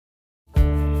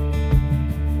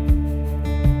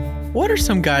What are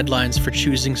some guidelines for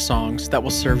choosing songs that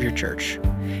will serve your church?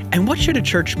 And what should a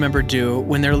church member do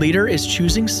when their leader is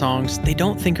choosing songs they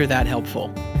don't think are that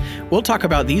helpful? We'll talk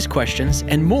about these questions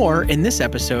and more in this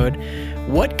episode.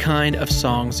 What kind of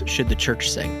songs should the church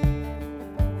sing?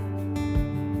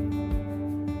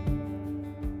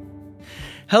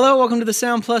 Hello, welcome to the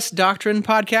Sound Plus Doctrine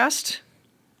podcast.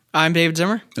 I'm David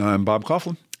Zimmer. I'm Bob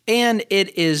Coughlin. And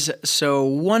it is so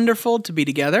wonderful to be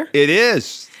together. It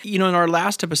is. You know, in our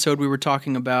last episode, we were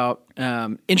talking about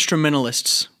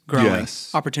instrumentalists growing,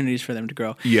 Yes. opportunities for them to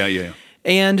grow. Yeah.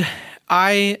 And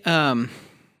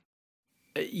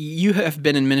you have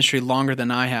been in ministry longer than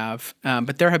I have,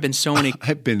 but there have been so many.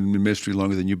 I've been in ministry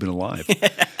longer than you've been alive.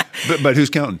 but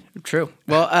who's counting? True.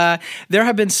 Well, there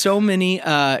have been so many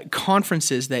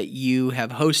conferences that you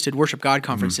have hosted, Worship God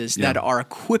conferences, that are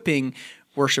equipping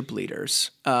worship leaders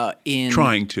in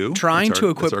Trying to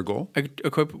equip. That's our goal.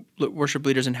 Equip worship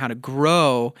leaders in how to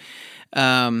grow,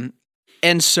 and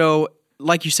so,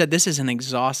 like you said, this is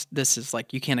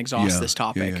like you can't exhaust this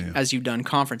topic as you've done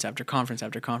conference after conference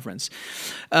after conference.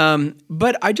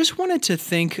 But I just wanted to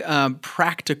think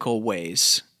practical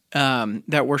ways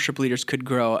that worship leaders could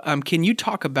grow. Can you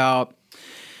talk about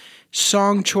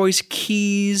song choice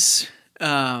keys?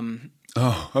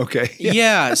 Oh, okay.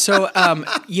 Yeah. So,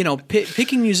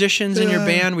 picking musicians in your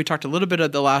band. We talked a little bit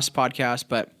at the last podcast,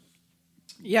 but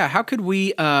yeah, how could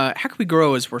we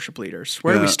grow as worship leaders?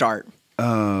 Where do we start?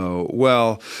 Oh,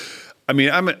 well, I mean,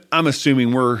 I'm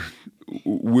assuming I'm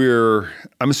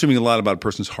assuming a lot about a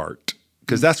person's heart,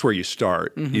 because that's where you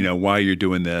start. Mm-hmm. You know, why you're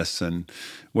doing this and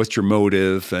what's your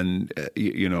motive, and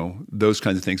those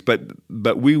kinds of things.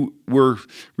 But we're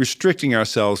restricting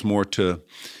ourselves more to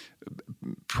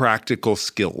practical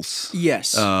skills. Yes.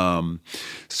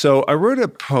 So I wrote a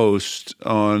post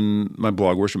on my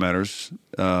blog, Worship Matters,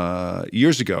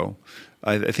 years ago.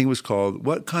 I think it was called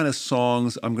 "What Kind of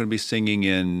Songs I'm Going to Be Singing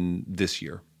in This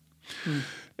Year,"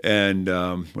 and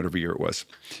whatever year it was.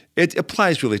 It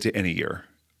applies really to any year,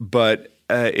 but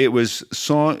it was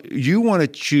song. You want to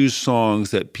choose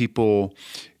songs that people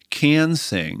can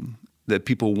sing, that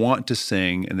people want to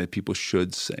sing, and that people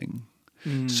should sing.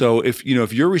 So if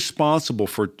you're responsible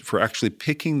for actually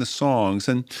picking the songs,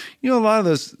 and a lot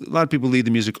of people lead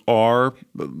the music are,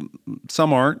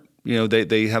 some aren't.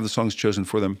 They have the songs chosen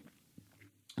for them.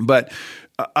 But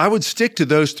I would stick to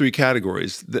those three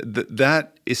categories.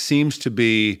 That seems to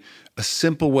be a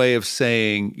simple way of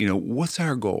saying, what's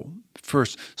our goal?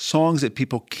 First, songs that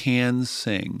people can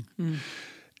sing.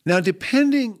 Now,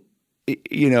 depending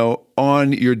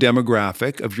on your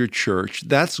demographic of your church,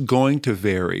 that's going to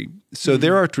vary. So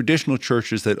there are traditional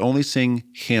churches that only sing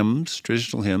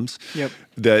traditional hymns. Yep.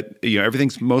 That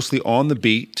everything's mostly on the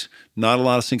beat, not a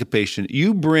lot of syncopation.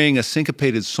 You bring a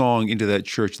syncopated song into that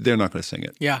church, they're not going to sing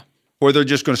it. Yeah. Or they're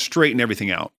just going to straighten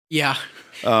everything out. Yeah.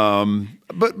 But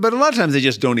a lot of times they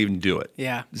just don't even do it.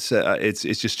 Yeah. It's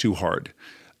just too hard.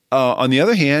 On the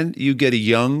other hand, you get a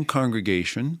young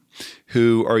congregation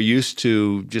who are used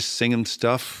to just singing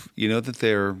stuff, that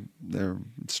they're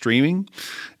streaming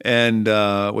and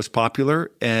what's popular,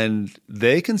 and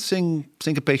they can sing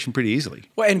syncopation pretty easily.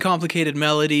 Well, and complicated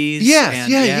melodies. Yes,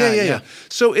 yeah.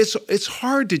 So it's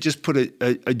hard to just put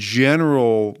a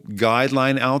general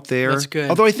guideline out there. That's good.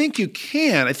 Although I think you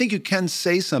can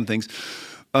say some things.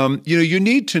 You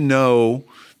need to know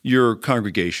your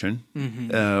congregation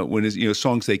when it's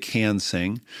songs they can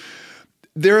sing.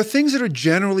 There are things that are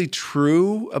generally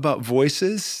true about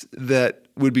voices that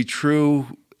would be true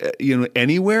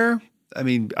anywhere. I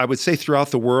mean, I would say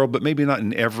throughout the world, but maybe not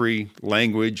in every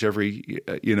language, every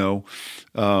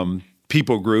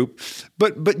people group.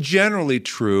 But generally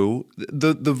true.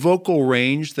 The vocal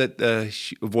range that a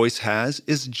voice has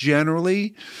is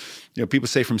generally, people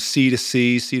say from C to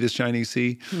C, C to shining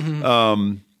C.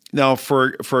 Now,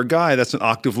 for a guy, that's an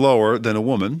octave lower than a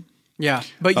woman. Yeah,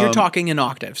 but you're talking in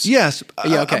octaves. Yes,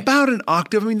 okay. About an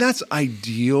octave. I mean, that's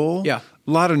ideal. Yeah.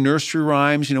 A lot of nursery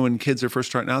rhymes, when kids are first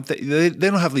starting out, they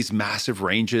don't have these massive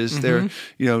ranges. They're,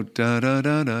 da da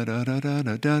da da da da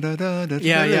da da da da.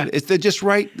 Yeah. They're just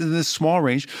right in this small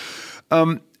range.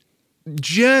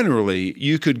 Generally,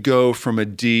 you could go from a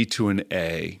D to an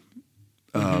A.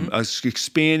 I was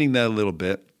expanding that a little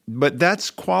bit. But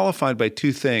that's qualified by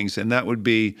two things, and that would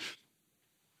be,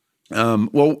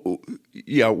 one's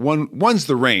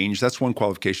the range. That's one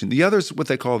qualification. The other is what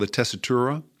they call the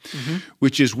tessitura,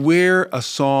 which is where a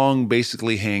song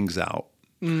basically hangs out.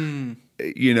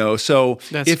 So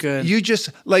that's if good. you just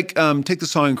like take the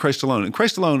song "Christ Alone," and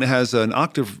 "Christ Alone" has an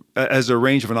octave, has a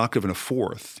range of an octave and a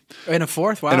fourth. In a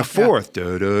fourth, wow. And a fourth,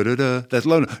 da da da da. That's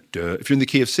low. Da. If you're in the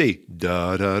key of C,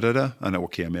 da da da da. I don't know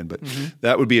what key I'm in, but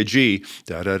that would be a G.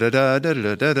 Da da da da da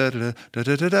da da da da da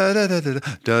da da da da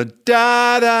da da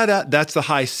da da. That's the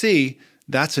high C.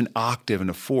 That's an octave and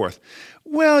a fourth.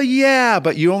 Well, yeah,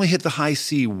 but you only hit the high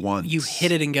C once. You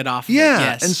hit it and get off of it,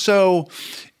 yes. And so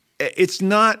it's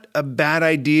not a bad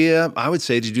idea, I would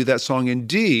say, to do that song in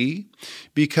D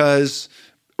because,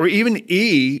 or even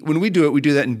E, when we do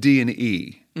that in D and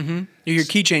E. Mm-hmm. You're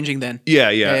key changing then. Yeah.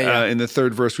 In the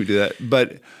third verse we do that.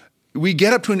 But we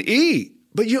get up to an E,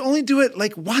 but you only do it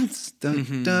like once. Dun,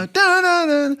 dun, dun, dun,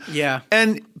 dun. Yeah.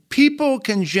 And people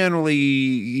can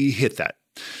generally hit that.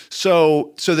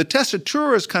 So the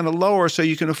tessitura is kind of lower, so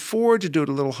you can afford to do it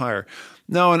a little higher.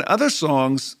 Now, in other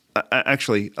songs,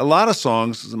 actually, a lot of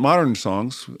songs, modern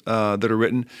songs that are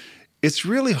written, it's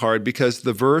really hard because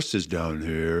the verse is down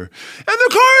here and the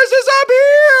chorus is up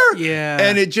here. Yeah.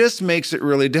 And it just makes it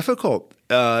really difficult,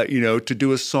 to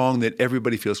do a song that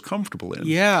everybody feels comfortable in.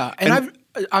 Yeah. And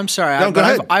I'm sorry. No, go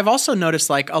ahead. I've also noticed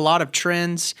like a lot of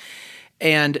trends,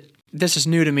 and this is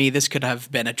new to me. This could have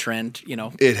been a trend,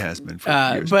 It has been for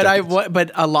years.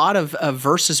 But a lot of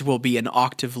verses will be an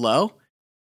octave low,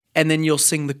 and then you'll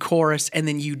sing the chorus, and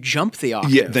then you jump the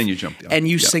octave. Yeah, then you jump the octave. And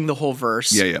you sing the whole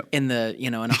verse in the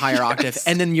in a higher octave,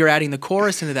 and then you're adding the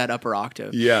chorus into that upper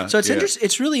octave. Yeah. So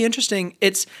it's really interesting.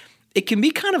 It can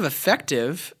be kind of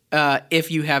effective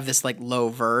if you have this like low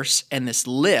verse and this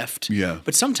lift. Yeah.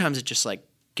 But sometimes it just like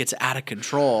gets out of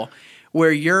control.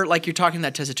 Where you're talking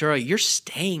that tessitura, you're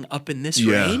staying up in this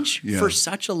range for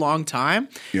such a long time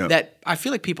that I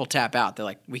feel like people tap out. They're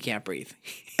like, we can't breathe.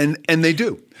 And they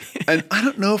do. And I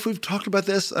don't know if we've talked about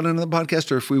this on another podcast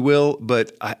or if we will,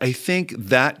 but I think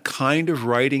that kind of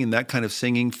writing and that kind of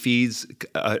singing feeds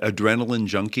adrenaline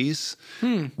junkies.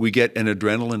 We get an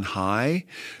adrenaline high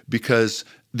because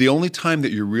the only time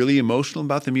that you're really emotional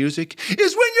about the music is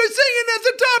when you're singing at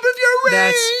the top of your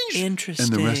range. That's interesting.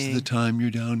 And the rest of the time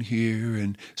you're down here.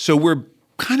 And so we're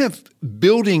kind of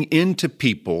building into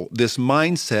people this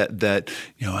mindset that,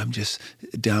 I'm just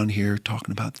down here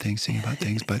talking about things, singing about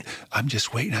things, but I'm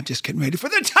just waiting. I'm just getting ready for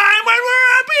the time when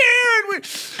we're up here.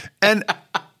 And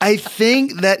I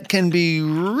think that can be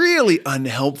really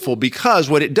unhelpful because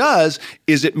what it does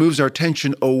is it moves our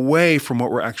attention away from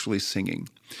what we're actually singing.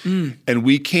 And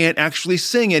we can't actually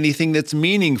sing anything that's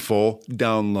meaningful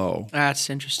down low. That's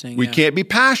interesting. We can't be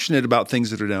passionate about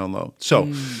things that are down low. So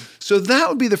that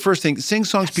would be the first thing. Sing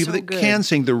songs, that's people that can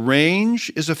sing. The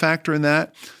range is a factor in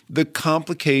that. The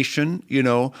complication,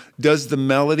 does the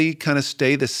melody kind of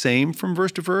stay the same from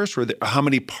verse to verse? Or how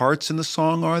many parts in the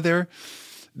song are there?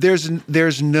 There's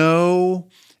no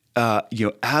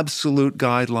absolute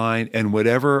guideline, and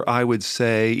whatever I would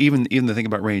say, even the thing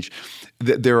about range,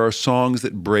 that there are songs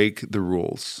that break the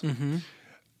rules,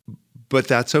 but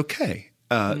that's okay.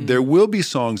 There will be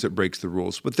songs that breaks the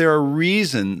rules, but there are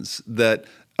reasons that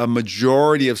a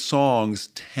majority of songs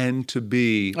tend to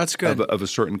be of a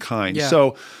certain kind. Yeah.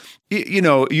 So,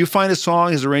 you find a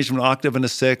song has arranged from an octave and a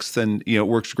sixth, and it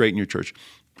works great in your church.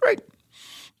 Great.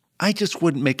 I just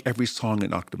wouldn't make every song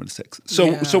an octave and a sixth.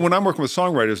 So when I'm working with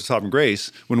songwriters at Sovereign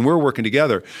Grace, when we're working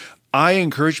together, I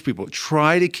encourage people,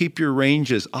 try to keep your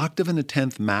ranges octave and a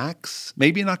tenth max,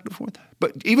 maybe an octave fourth,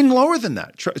 but even lower than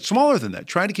that, smaller than that.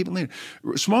 Try to keep it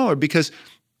smaller because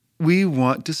we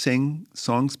want to sing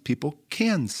songs people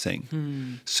can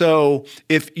sing. So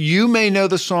if you may know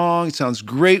the song, it sounds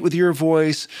great with your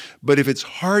voice, but if it's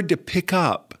hard to pick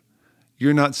up,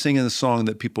 you're not singing the song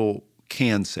that people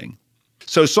can sing.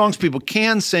 So songs people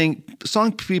can sing,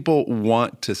 songs people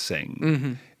want to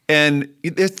sing. And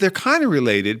they're kind of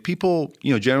related. People,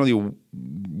 generally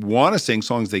want to sing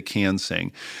songs they can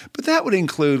sing. But that would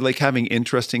include like having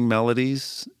interesting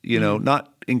melodies,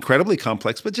 not incredibly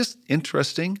complex, but just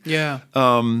interesting. Yeah.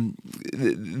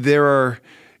 There are,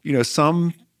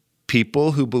 some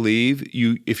people who believe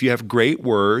if you have great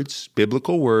words,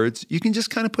 biblical words, you can just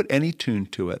kind of put any tune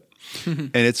to it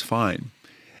and it's fine.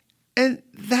 And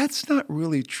that's not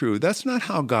really true. That's not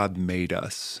how God made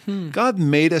us. God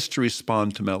made us to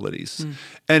respond to melodies.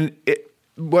 And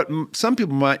what some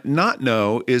people might not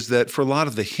know is that for a lot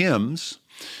of the hymns,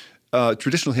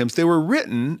 traditional hymns, they were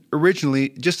written originally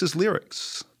just as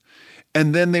lyrics.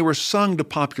 And then they were sung to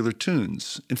popular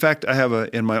tunes. In fact, I have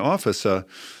in my office a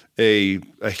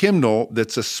hymnal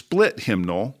that's a split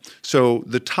hymnal. So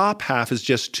the top half is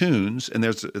just tunes, and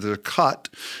there's a cut,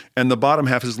 and the bottom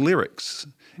half is lyrics.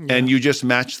 Yeah. And you just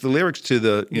match the lyrics to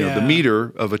the the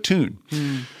meter of a tune.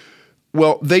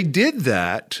 Well, they did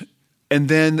that And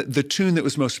then the tune that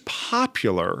was most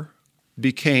popular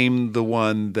became the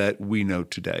one that we know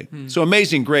today. So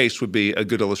Amazing Grace would be a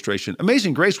good illustration.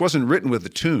 Amazing Grace wasn't written with a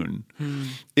tune.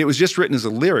 It was just written as a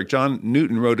lyric. John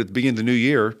Newton wrote at the beginning of the new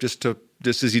year, just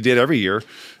as he did every year,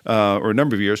 or a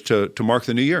number of years, to mark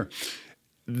the new year.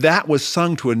 That was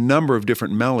sung to a number of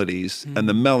different melodies, and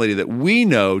the melody that we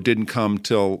know didn't come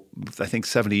till, I think,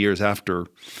 70 years after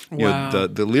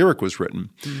the lyric was written.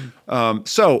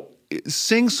 So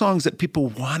sing songs that people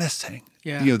want to sing.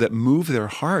 That move their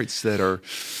hearts, that are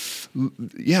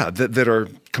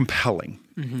compelling.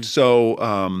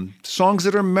 So songs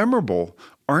that are memorable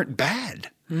aren't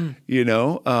bad.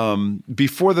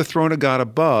 Before the Throne of God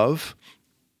Above,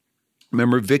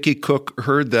 remember Vicky Cook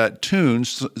heard that tune,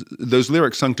 those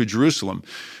lyrics sung to Jerusalem.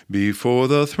 Before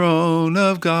the throne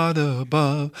of God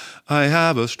above, I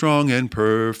have a strong and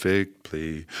perfect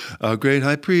plea. A great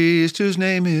high priest whose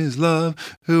name is love,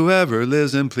 whoever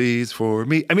lives and pleads for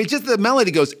me. I mean, just the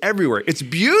melody goes everywhere. It's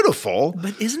beautiful.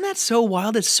 But isn't that so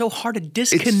wild? It's so hard to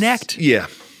disconnect.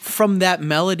 From that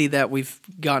melody that we've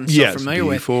gotten so familiar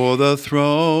with. Before the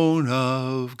throne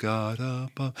of God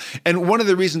above. And one of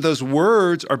the reasons those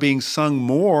words are being sung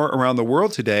more around the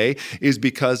world today is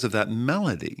because of that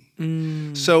melody.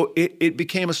 So it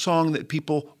became a song that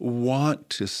people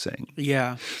want to sing.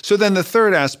 So then the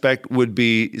third aspect would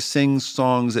be sing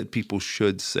songs that people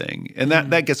should sing. And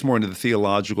that gets more into the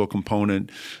theological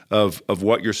component of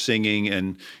what you're singing.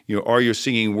 And, are you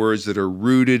singing words that are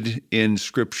rooted in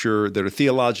Scripture, that are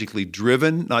theologically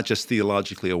driven, not just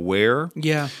theologically aware?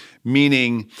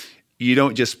 Meaning you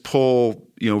don't just pull,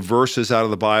 verses out of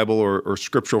the Bible or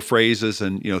scriptural phrases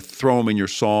and, throw them in your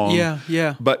song.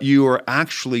 But you are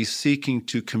actually seeking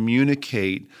to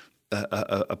communicate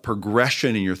a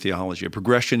progression in your theology, a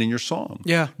progression in your song.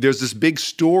 There's this big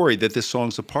story that this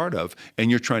song's a part of,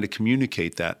 and you're trying to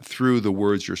communicate that through the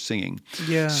words you're singing.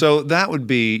 So that would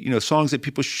be, songs that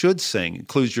people should sing.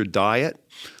 Includes your diet.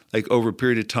 Like over a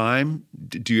period of time,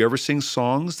 do you ever sing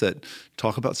songs that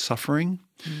talk about suffering?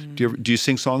 Do you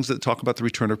sing songs that talk about the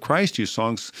return of Christ? Do you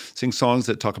sing songs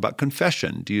that talk about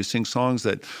confession? Do you sing songs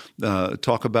that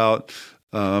talk about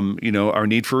our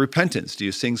need for repentance? Do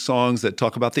you sing songs that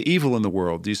talk about the evil in the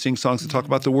world? Do you sing songs that talk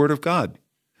about the Word of God?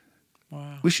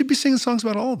 We should be singing songs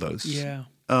about all of those.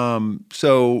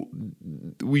 So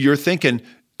you're thinking,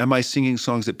 am I singing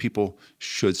songs that people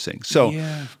should sing? So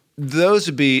those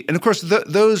would be, and of course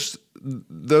those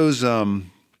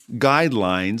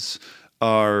guidelines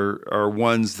are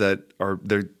ones that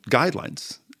they're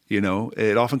guidelines.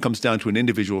 It often comes down to an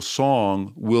individual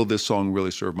song. Will this song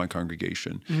really serve my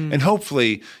congregation? And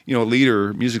hopefully,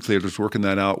 music leaders working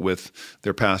that out with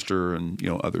their pastor and,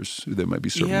 others who they might be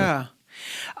serving with.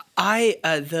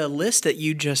 The list that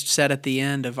you just said at the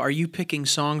end of, are you picking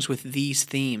songs with these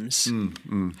themes?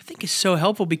 I think is so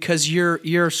helpful because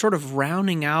you're sort of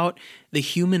rounding out the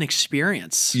human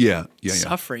experience.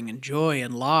 Suffering and joy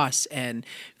and loss and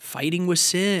fighting with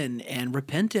sin and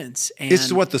repentance. And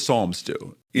it's what the Psalms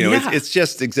do. It's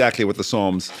just exactly what the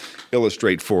Psalms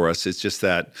illustrate for us. It's just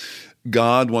that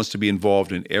God wants to be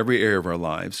involved in every area of our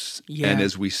lives. And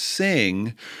as we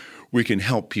sing, we can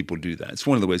help people do that. It's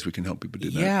one of the ways we can help people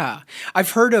do that.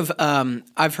 I've heard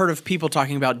of people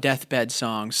talking about deathbed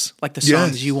songs, like the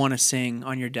songs you want to sing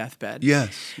on your deathbed.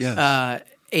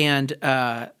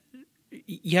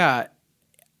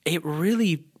 It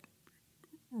really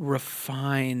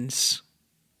refines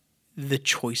the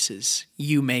choices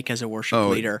you make as a worship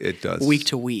leader. It does. Week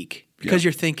to week, because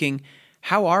you're thinking,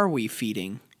 how are we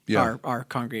feeding our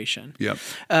congregation?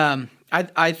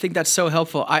 I think that's so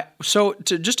helpful.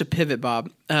 Just to pivot,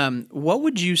 Bob, what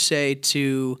would you say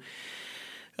to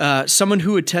someone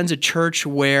who attends a church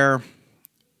where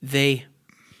they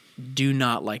do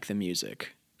not like the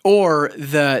music, or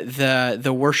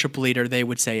the worship leader they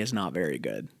would say is not very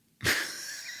good?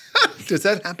 Does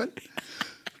that happen?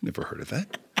 Never heard of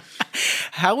that.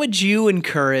 How would you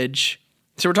encourage?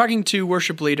 So we're talking to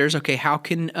worship leaders. Okay, how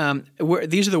can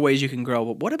these are the ways you can grow.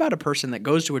 But what about a person that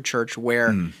goes to a church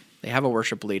where they have a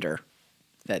worship leader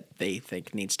that they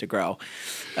think needs to grow?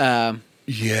 How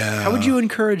would you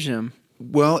encourage them?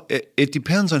 Well, it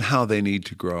depends on how they need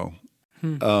to grow.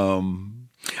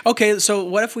 Okay, so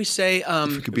what if we say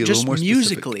if it could be a just little more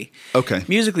musically? Specific. Okay,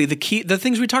 musically, the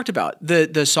things we talked about,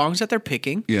 the songs that they're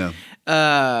picking,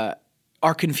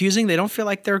 are confusing. They don't feel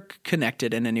like they're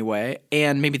connected in any way,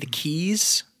 and maybe the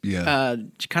keys.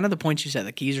 Kind of the points you said.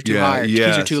 The keys are too high. Or the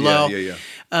keys are too low.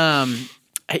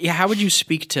 How would you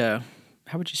speak to?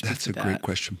 That's a great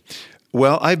question.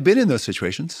 Well, I've been in those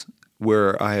situations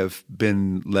where I have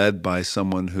been led by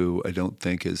someone who I don't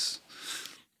think is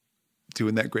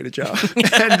doing that great a job.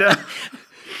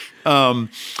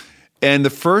 And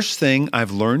the first thing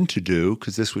I've learned to do,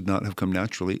 because this would not have come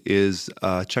naturally, is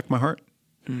check my heart.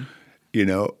 You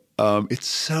know, it's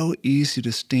so easy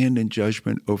to stand in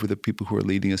judgment over the people who are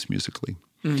leading us musically.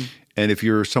 And if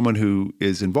you're someone who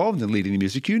is involved in leading the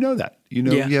music, you know that. You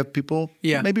know, you have people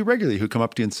maybe regularly who come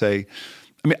up to you and say,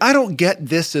 I mean, I don't get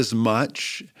this as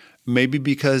much, maybe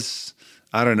because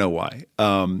I don't know why.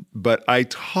 But I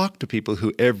talk to people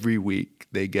who every week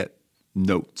they get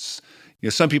notes. You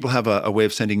know, some people have a way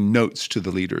of sending notes to the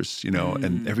leaders, you know,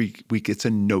 and every week it's a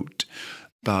note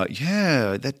about,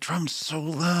 that drum's so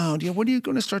loud. Yeah, when are you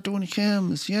going to start doing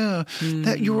hymns? Yeah,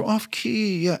 that you were off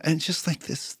key. Yeah, and it's just like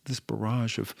this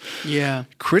barrage of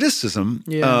criticism.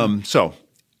 Yeah.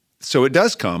 So it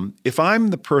does come. If I'm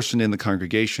the person in the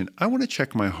congregation, I want to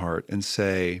check my heart and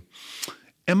say,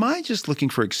 am I just looking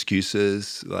for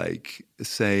excuses, like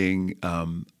saying,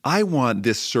 I want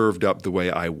this served up the way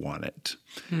I want it?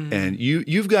 And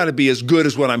you've got to be as good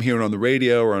as what I'm hearing on the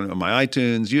radio or on my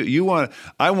iTunes.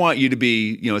 I want you to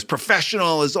be, you know, as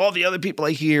professional as all the other people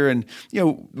I hear. And, you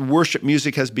know, worship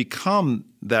music has become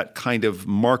that kind of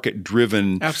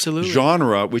market-driven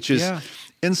genre, which is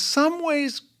in some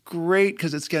ways great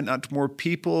because it's getting out to more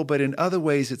people, but in other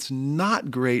ways it's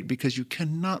not great because you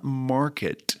cannot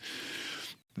market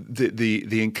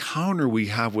the encounter we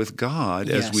have with God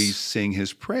as we sing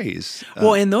His praise.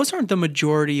 Well, and those aren't the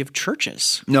majority of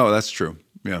churches. No, that's true.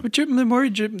 Yeah,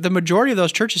 the majority of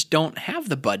those churches don't have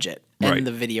the budget and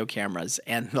the video cameras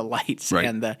and the lights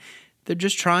and they're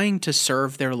just trying to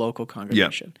serve their local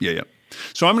congregation. Yeah.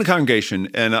 So I'm in a congregation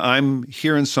and I'm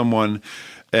hearing someone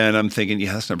and I'm thinking,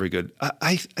 that's not very good.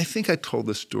 I think I told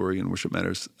this story in Worship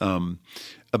Matters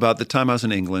about the time I was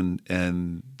in England,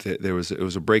 and it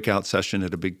was a breakout session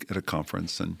at a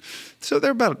conference, and so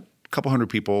there were about a couple hundred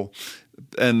people,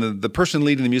 and the person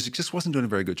leading the music just wasn't doing a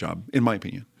very good job, in my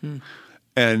opinion.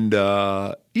 And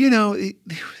you know,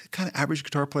 kind of average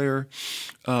guitar player.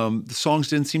 The songs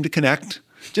didn't seem to connect.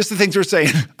 Just the things we're saying.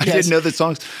 I didn't know the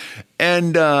songs,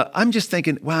 and I'm just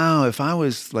thinking, wow, if I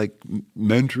was like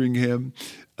mentoring him.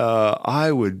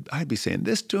 I'd be saying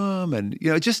this to him, and you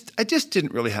know, I just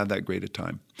didn't really have that great a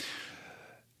time.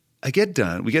 We get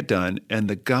done, and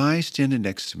the guy standing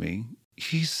next to me,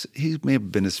 he may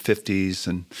have been in his 50s,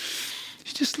 and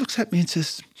he just looks at me and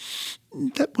says,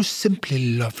 "That was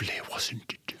simply lovely,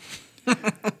 wasn't it?"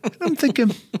 And I'm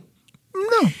thinking,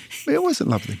 no, it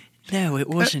wasn't lovely. No, it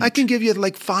wasn't. I can give you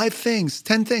like 5 things,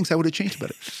 10 things I would have changed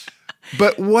about it.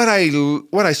 But what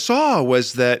I saw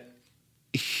was that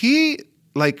he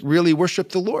like really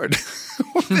worshiped the Lord.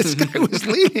 This guy was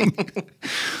leading.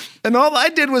 And all I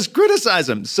did was criticize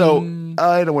him. So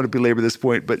I don't want to belabor this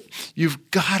point, but you've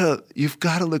got to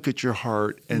look at your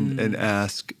heart and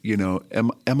ask, you know,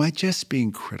 am I just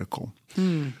being critical?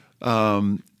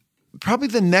 Probably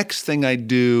the next thing I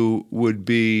do would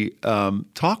be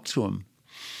talk to him.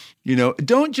 You know,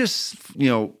 don't just, you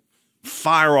know,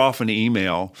 fire off an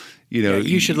email. You know,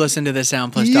 you should listen to the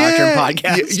Sound Plus Doctrine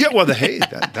podcast. Yeah, well,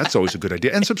 that's always a good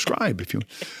idea. And subscribe if you.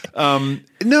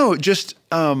 No, just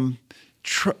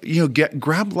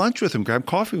grab lunch with him, grab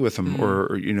coffee with him,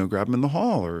 or you know, grab him in the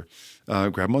hall, or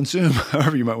grab him on Zoom,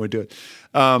 however you might want to do it.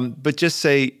 But just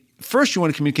say first, you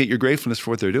want to communicate your gratefulness for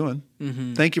what they're doing.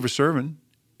 Thank you for serving.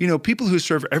 You know, people who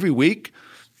serve every week,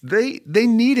 they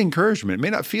need encouragement. It may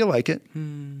not feel like it.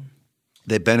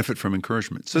 They benefit from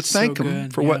encouragement. So thank them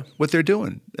for what they're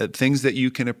doing, things that you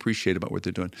can appreciate about what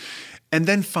they're doing. And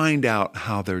then find out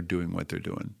how they're doing what they're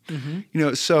doing. You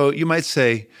know, so you might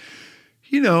say,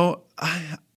 you know,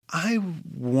 I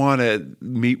want to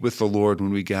meet with the Lord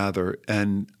when we gather,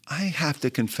 and I have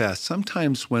to confess,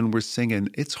 sometimes when we're singing,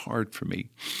 it's hard for me.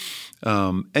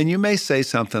 And you may say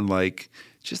something like,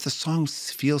 just the songs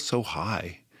feel so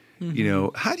high. You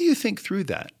know, how do you think through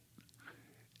that?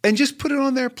 And just put it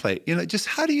on their plate. You know, just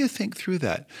how do you think through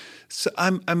that? So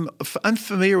I'm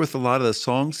unfamiliar with a lot of the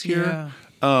songs here,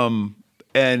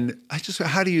 and I just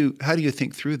how do you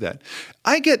think through that?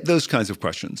 I get those kinds of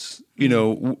questions. You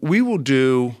know, we will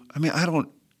do. I mean, I don't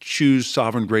choose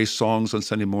Sovereign Grace songs on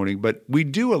Sunday morning, but we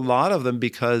do a lot of them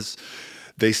because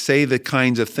they say the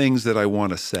kinds of things that I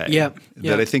want to say.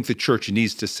 That I think the church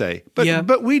needs to say.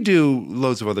 But we do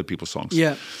loads of other people's songs.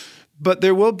 But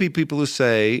there will be people who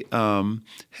say,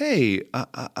 hey,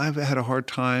 I've had a hard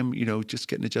time, you know, just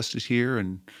getting adjusted here.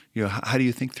 And, you know, how do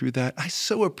you think through that? I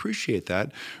so appreciate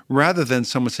that, rather than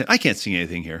someone saying, I can't sing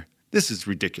anything here. This is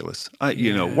ridiculous.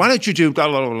 You know, why don't you do blah,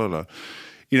 blah, blah, blah, blah.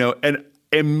 You know, and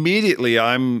immediately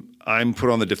I'm I'm put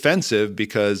on the defensive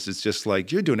because it's just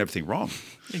like, you're doing everything wrong.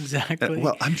 Exactly.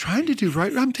 Well, I'm trying to do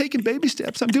right. I'm taking baby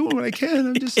steps. I'm doing what I can.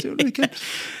 I'm just doing what I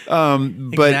can.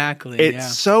 But exactly.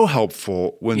 It's so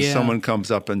helpful when someone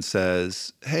comes up and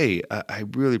says, hey, I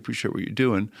really appreciate what you're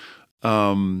doing.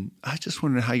 I just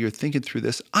wondered how you're thinking through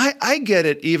this. I get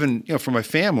it even, for my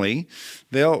family,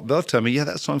 they'll tell me, yeah,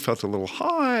 that song felt a little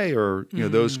high or,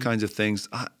 those kinds of things.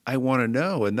 I want to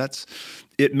know. And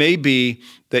it may be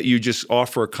that you just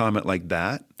offer a comment like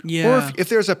that. Yeah. Or if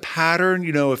there's a pattern,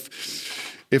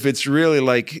 if it's really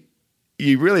like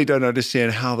you really don't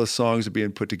understand how the songs are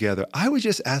being put together, I would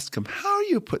just ask them, how are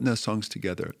you putting those songs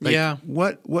together? Like,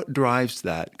 what drives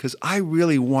that? Because I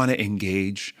really want to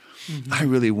engage. Mm-hmm. I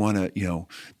really want to,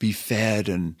 be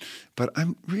fed, but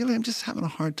I'm just having a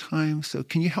hard time. So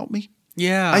can you help me?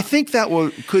 Yeah. I think that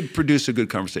could produce a good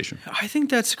conversation. I think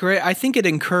that's great. I think it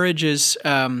encourages,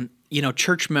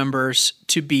 church members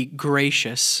to be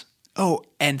gracious.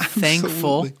 And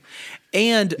thankful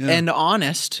and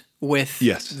honest with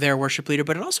their worship leader,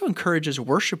 but it also encourages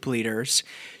worship leaders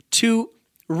to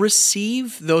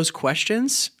receive those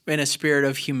questions in a spirit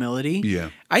of humility. Yeah.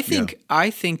 I think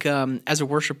as a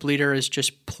worship leader is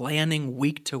just planning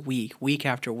week to week, week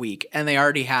after week, and they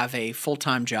already have a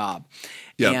full-time job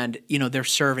and they're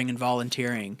serving and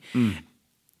volunteering.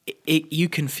 You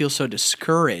can feel so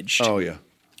discouraged. Oh yeah.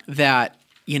 That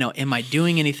am I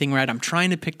doing anything right? I'm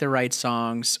trying to pick the right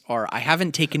songs, or I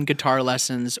haven't taken guitar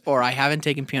lessons, or I haven't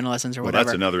taken piano lessons, or whatever.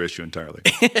 That's another issue entirely.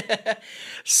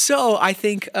 So I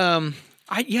think,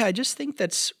 I just think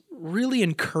that's really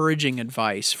encouraging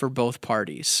advice for both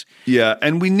parties. Yeah,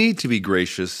 and we need to be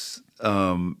gracious.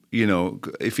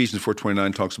 Ephesians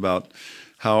 4:29 talks about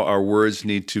how our words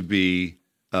need to be,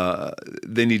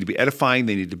 they need to be edifying,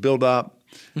 they need to build up.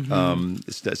 Mm-hmm.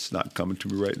 That's not coming to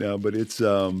me right now, but it's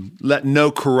let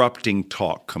no corrupting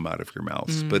talk come out of your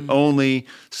mouths, but only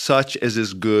such as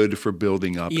is good for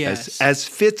building up, as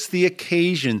fits the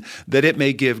occasion, that it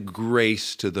may give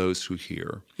grace to those who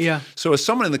hear. Yeah. So as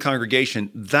someone in the congregation,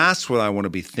 that's what I want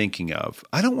to be thinking of.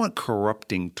 I don't want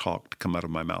corrupting talk to come out of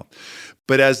my mouth.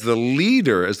 But as the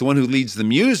leader, as the one who leads the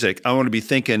music, I want to be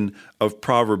thinking of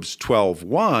Proverbs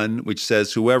 12:1, which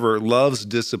says, whoever loves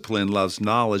discipline loves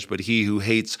knowledge, but he who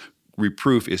hates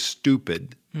reproof is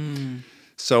stupid.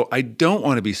 So I don't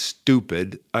want to be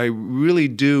stupid. I really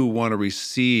do want to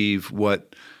receive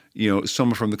what,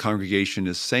 someone from the congregation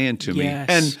is saying to me. Yes.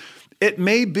 And it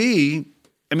may be,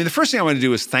 the first thing I want to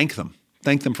do is thank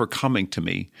them for coming to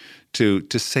me to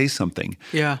say something.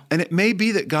 Yeah. And it may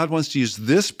be that God wants to use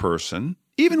this person,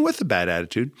 even with a bad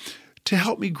attitude, to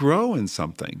help me grow in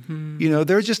something.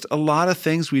 There are just a lot of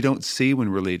things we don't see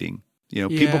when we're leading.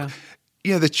 People,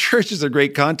 the church is a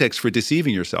great context for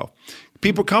deceiving yourself.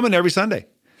 People coming every Sunday,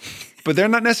 but they're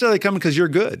not necessarily coming because you're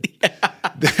good.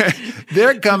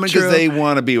 They're coming because they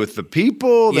want to be with the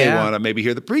people. They want to maybe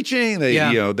hear the preaching. They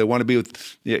want to be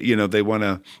with, they want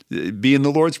to be in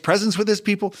the Lord's presence with His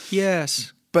people.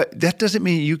 Yes. But that doesn't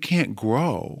mean you can't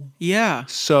grow. Yeah.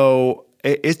 So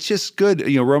it's just good.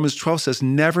 Romans 12 says,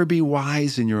 never be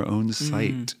wise in your own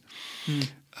sight.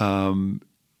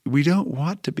 We don't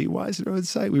want to be wise in our own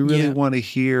sight. We really want to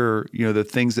hear, the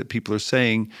things that people are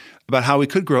saying about how we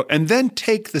could grow, and then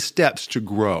take the steps to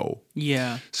grow.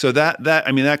 Yeah. So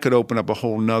that could open up a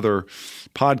whole nother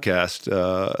podcast,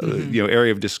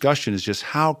 area of discussion, is just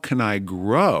how can I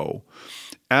grow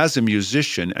as a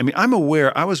musician? I'm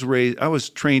aware. I was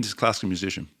trained as a classical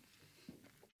musician,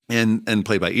 and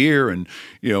play by ear, and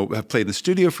have played in the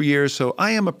studio for years. So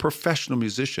I am a professional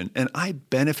musician, and I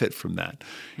benefit from that.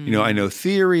 I know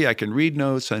theory. I can read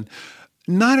notes, and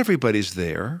not everybody's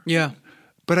there. Yeah.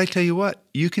 But I tell you what,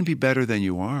 you can be better than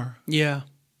you are. Yeah.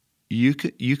 You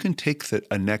can take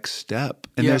a next step.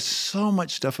 And there's so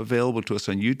much stuff available to us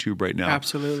on YouTube right now.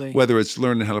 Absolutely. Whether it's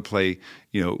learning how to play,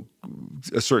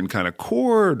 a certain kind of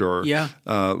chord, or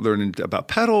learning about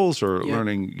pedals, or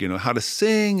learning, how to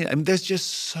sing. There's just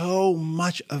so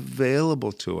much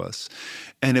available to us.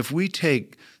 And if we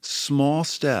take small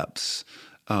steps,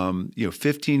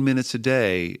 15 minutes a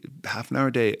day, half an hour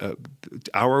a day,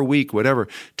 hour a week, whatever,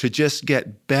 to just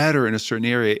get better in a certain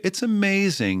area, it's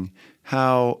amazing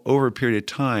how over a period of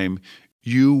time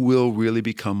you will really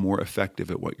become more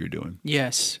effective at what you're doing.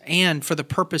 Yes, and for the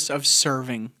purpose of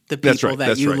serving the people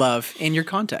that you love in your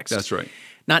context. That's right.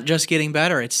 Not just getting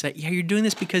better. It's that, you're doing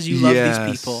this because you love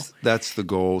these people. That's the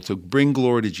goal, to bring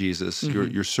glory to Jesus.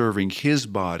 Mm-hmm. You're serving His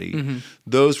body,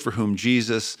 those for whom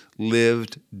Jesus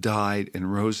lived, died,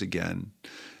 and rose again.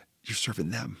 You're serving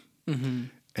them. Mm-hmm.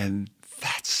 And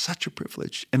that's such a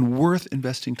privilege and worth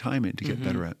investing time in to get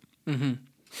better at. Mm-hmm.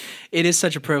 It is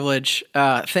such a privilege.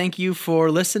 Thank you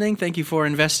for listening. Thank you for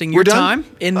investing your time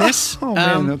in this.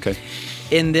 Okay.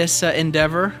 In this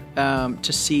endeavor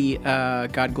to see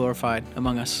God glorified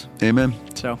among us. Amen.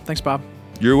 So thanks, Bob.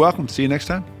 You're welcome. See you next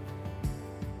time.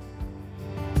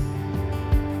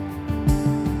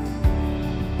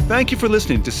 Thank you for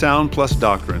listening to Sound Plus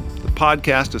Doctrine, the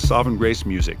podcast of Sovereign Grace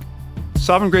Music.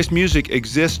 Sovereign Grace Music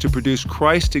exists to produce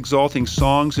Christ-exalting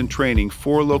songs and training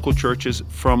for local churches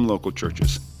from local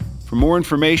churches. For more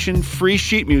information, free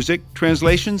sheet music,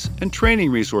 translations, and training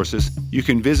resources, you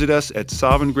can visit us at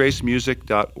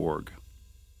sovereigngracemusic.org.